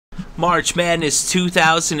March Madness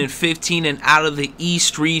 2015 and out of the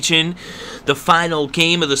East region. The final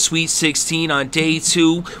game of the Sweet 16 on day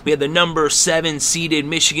 2. We had the number 7 seeded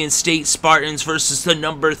Michigan State Spartans versus the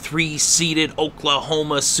number 3 seeded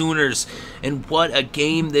Oklahoma Sooners. And what a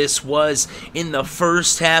game this was. In the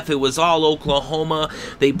first half, it was all Oklahoma.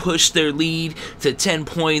 They pushed their lead to 10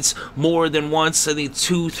 points more than once. I think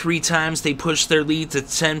 2-3 times they pushed their lead to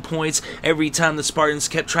 10 points. Every time the Spartans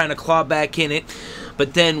kept trying to claw back in it.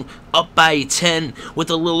 But then up by 10 with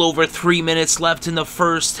a little over 3 minutes left in the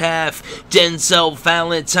first half, Denzel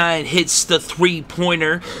Valentine hits the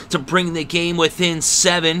three-pointer to bring the game within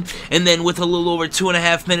 7. And then with a little over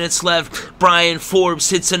 2.5 minutes left, Bryn Forbes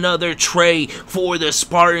hits another tray for the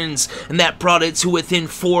Spartans, and that brought it to within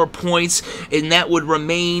 4 points, and that would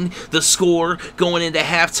remain the score going into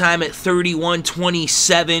halftime at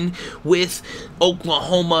 31-27 with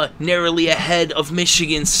Oklahoma narrowly ahead of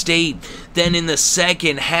Michigan State. Then in the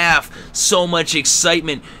second half, so much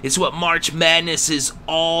excitement. It's what March Madness is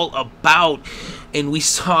all about. And we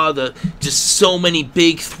saw just so many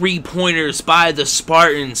big three-pointers by the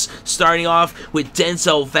Spartans, starting off with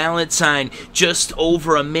Denzel Valentine just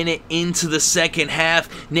over a minute into the second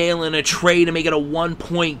half, nailing a tray to make it a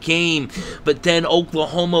 1-point game. But then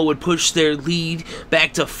Oklahoma would push their lead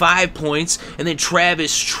back to 5 points, and then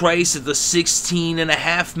Travis Trice at the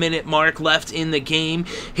 16.5-minute mark left in the game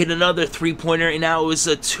hit another three-pointer, and now it was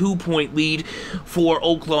a 2-point lead for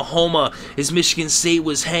Oklahoma as Michigan State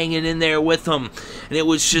was hanging in there with them. And it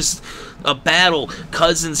was just a battle.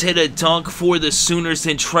 Cousins hit a dunk for the Sooners,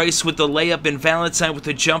 and Trice with the layup, and Valentine with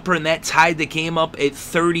the jumper, and that tied the game up at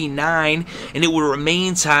 39, and it would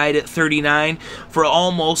remain tied at 39 for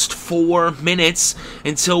almost 4 minutes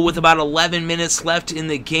until, with about 11 minutes left in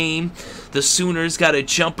the game, the Sooners got a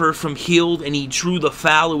jumper from Hield, and he drew the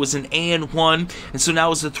foul. It was an and 1, and so now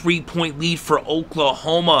it was a 3-point lead for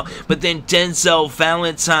Oklahoma. But then Denzel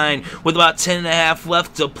Valentine, with about 10.5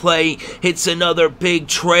 left to play, hits another big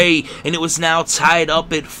tray, and it was now tied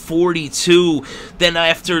up at 42. Then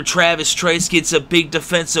after Travis Trice gets a big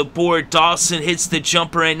defensive board, Dawson hits the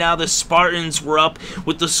jumper, and now the Spartans were up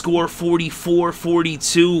with the score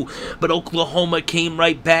 44-42. But Oklahoma came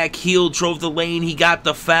right back. Hield drove the lane, he got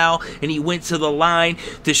the foul, and he went to the line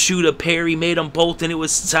to shoot a pair. He made them both, and it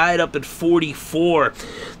was tied up at 44.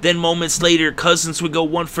 Then moments later, Cousins would go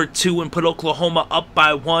 1 for 2 and put Oklahoma up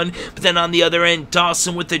by 1. But then on the other end,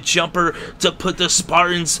 Dawson with the jumper to put the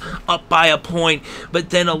Spartans up by a point.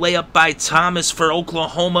 But then a layup by Thomas for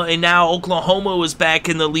Oklahoma, and now Oklahoma was back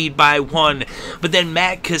in the lead by 1. But then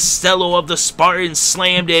Matt Costello of the Spartans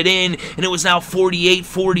slammed it in, and it was now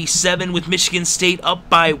 48-47 with Michigan State up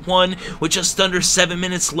by 1 with just under 7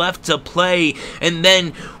 minutes left to play. And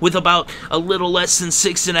then with about a little less than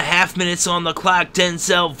 6.5 minutes on the clock,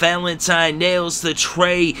 Denzel Valentine nails the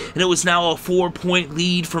tray, and it was now a 4-point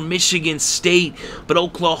lead for Michigan State. But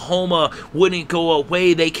Oklahoma wouldn't go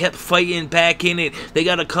away. They kept fighting back in it. They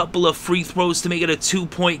got a couple of free throws to make it a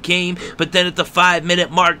 2-point game, but then at the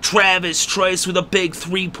 5-minute mark, Travis Trice with a big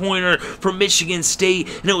 3-pointer for Michigan State,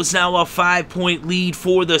 and it was now a 5-point lead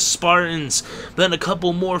for the Spartans. Then a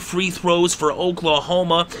couple more free throws for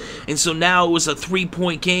Oklahoma, and so now it was a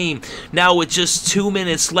 3-point game. Now with just 2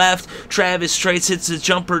 minutes left, Travis Trice hits a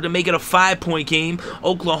jumper to make it a 5-point game.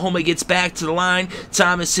 Oklahoma gets back to the line.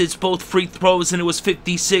 Thomas hits both free throws, and it was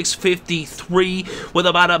 56-53 with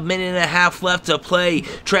about a minute and a half left to play.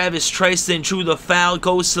 Travis Trice then drew the foul,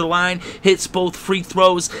 goes to the line, hits both free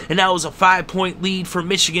throws, and now it was a 5-point lead for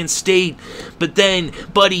Michigan State. But then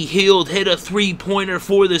Buddy Hield hit a 3-pointer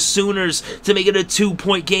for the Sooners to make it a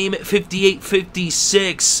 2-point game at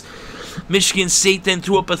 58-56. Michigan State then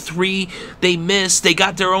threw up a 3. They missed. They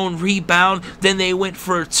got their own rebound. Then they went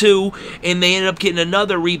for a 2, and they ended up getting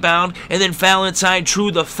another rebound. And then Valentine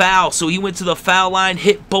drew the foul. So he went to the foul line,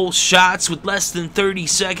 hit both shots with less than 30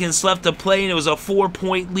 seconds left to play, and it was a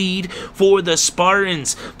 4-point lead for the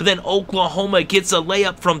Spartans. But then Oklahoma gets a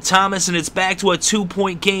layup from Thomas, and it's back to a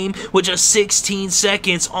 2-point game with just 16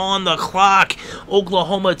 seconds on the clock.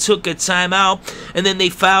 Oklahoma took a timeout, and then they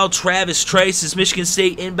fouled Travis Trice as Michigan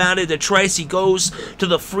State inbounded the Trice. He goes to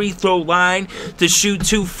the free throw line to shoot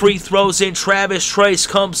 2 free throws, and Travis Trice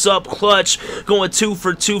comes up clutch, going 2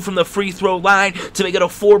 for 2 from the free throw line to make it a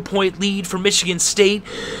 4-point lead for Michigan State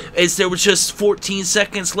as there was just 14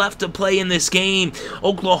 seconds left to play in this game.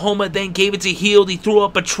 Oklahoma then gave it to Hield. He threw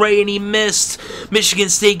up a tray and he missed. Michigan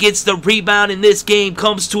State gets the rebound, and this game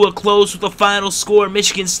comes to a close with the final score: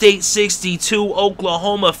 Michigan State 62,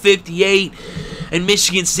 Oklahoma 58. and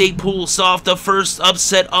Michigan State pulls off the first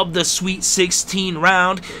upset of the Sweet 16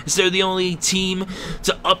 round, as they're the only team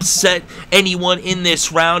to upset anyone in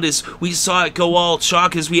this round, as we saw it go all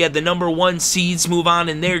chalk, as we had the number 1 seeds move on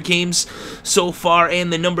in their games so far,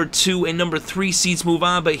 and the number 2 and number 3 seeds move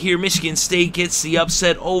on. But here Michigan State gets the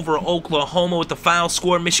upset over Oklahoma with the final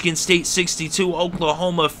score, Michigan State 62,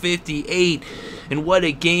 Oklahoma 58. And what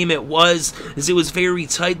a game it was, as it was very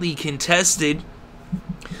tightly contested.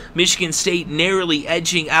 Michigan State narrowly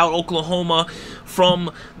edging out Oklahoma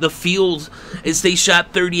from the field, as they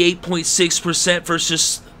shot 38.6%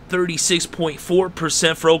 versus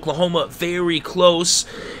 36.4% for Oklahoma. Very close.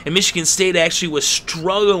 And Michigan State actually was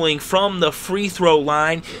struggling from the free throw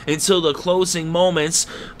line until the closing moments.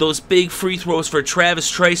 Those big free throws for Travis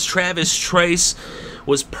Trice. Travis Trice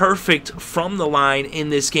was perfect from the line in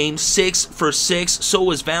this game, 6 for 6. So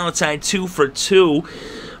was Valentine, 2 for 2.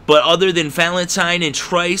 But other than Valentine and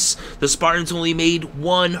Trice, the Spartans only made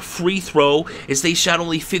 1 free throw, as they shot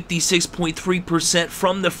only 56.3%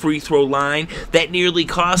 from the free throw line. That nearly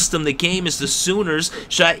cost them the game, as the Sooners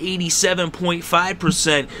shot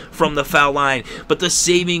 87.5% from the foul line. But the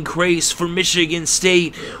saving grace for Michigan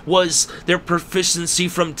State was their proficiency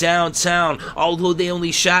from downtown. Although they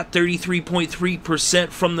only shot 33.3%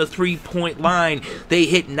 from the three-point line, they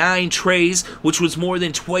hit 9 trays, which was more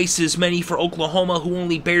than twice as many for Oklahoma, who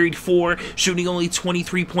only buried 4, shooting only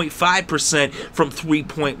 23.5% from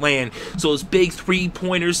three-point land. So those big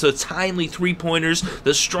three-pointers, the timely three-pointers,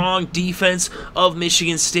 the strong defense of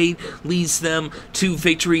Michigan State leads them to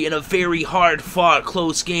victory in a very hard-fought,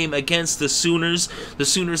 close game against the Sooners. The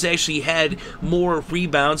Sooners actually had more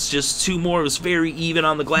rebounds, just 2 more. It was very even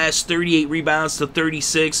on the glass, 38 rebounds to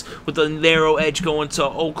 36, with a narrow edge going to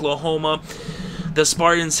Oklahoma. The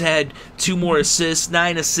Spartans had 2 more assists,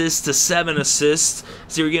 9 assists to 7 assists.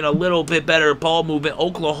 So they were getting a little bit better ball movement.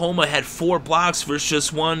 Oklahoma had 4 blocks versus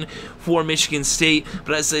just 1 for Michigan State.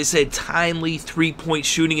 But as I said, timely three-point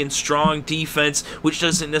shooting and strong defense, which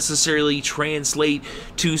doesn't necessarily translate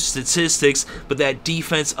to statistics, but that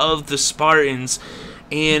defense of the Spartans,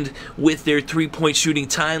 and with their three-point shooting,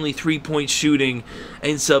 timely three-point shooting,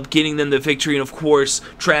 ends up getting them the victory. And of course,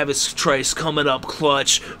 Travis Trice coming up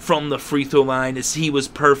clutch from the free throw line, as he was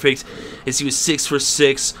perfect, as he was 6 for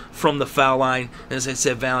 6 from the foul line. And as I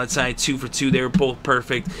said, Valentine 2 for 2. They were both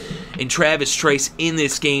perfect. And Travis Trice in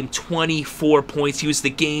this game, 24 points. He was the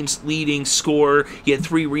game's leading scorer. He had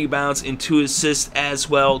 3 rebounds and 2 assists as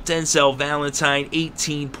well. Denzel Valentine,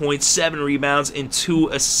 18 points, 7 rebounds and 2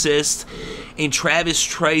 assists. And Travis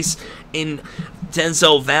Trice and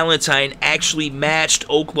Denzel Valentine actually matched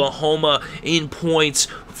Oklahoma in points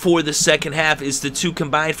for the second half, is the 2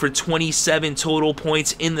 combined for 27 total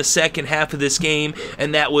points in the second half of this game,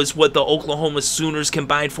 and that was what the Oklahoma Sooners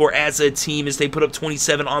combined for as a team, as they put up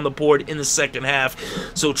 27 on the board in the second half.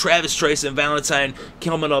 So Travis Trice and Valentine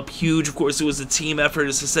coming up huge. Of course, it was a team effort.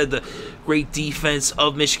 As I said, the great defense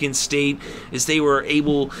of Michigan State, as they were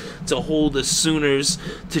able to hold the Sooners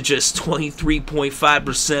to just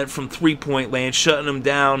 23.5% from three-point land, shutting them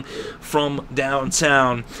down from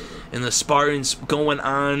downtown. And the Spartans going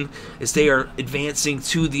on as they are advancing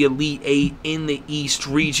to the Elite 8 in the East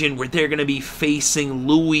region, where they're going to be facing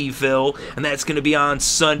Louisville, and that's going to be on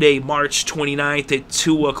Sunday, March 29th at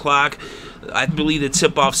 2 o'clock. I believe the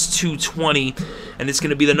tip-off's 2:20, and it's going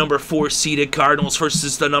to be the number 4 seeded Cardinals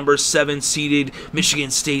versus the number 7 seeded Michigan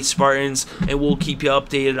State Spartans, and we'll keep you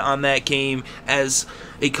updated on that game as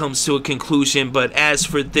it comes to a conclusion. But as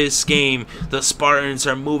for this game, the Spartans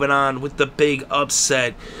are moving on with the big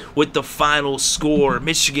upset with the final score,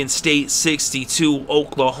 Michigan State 62,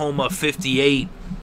 Oklahoma 58.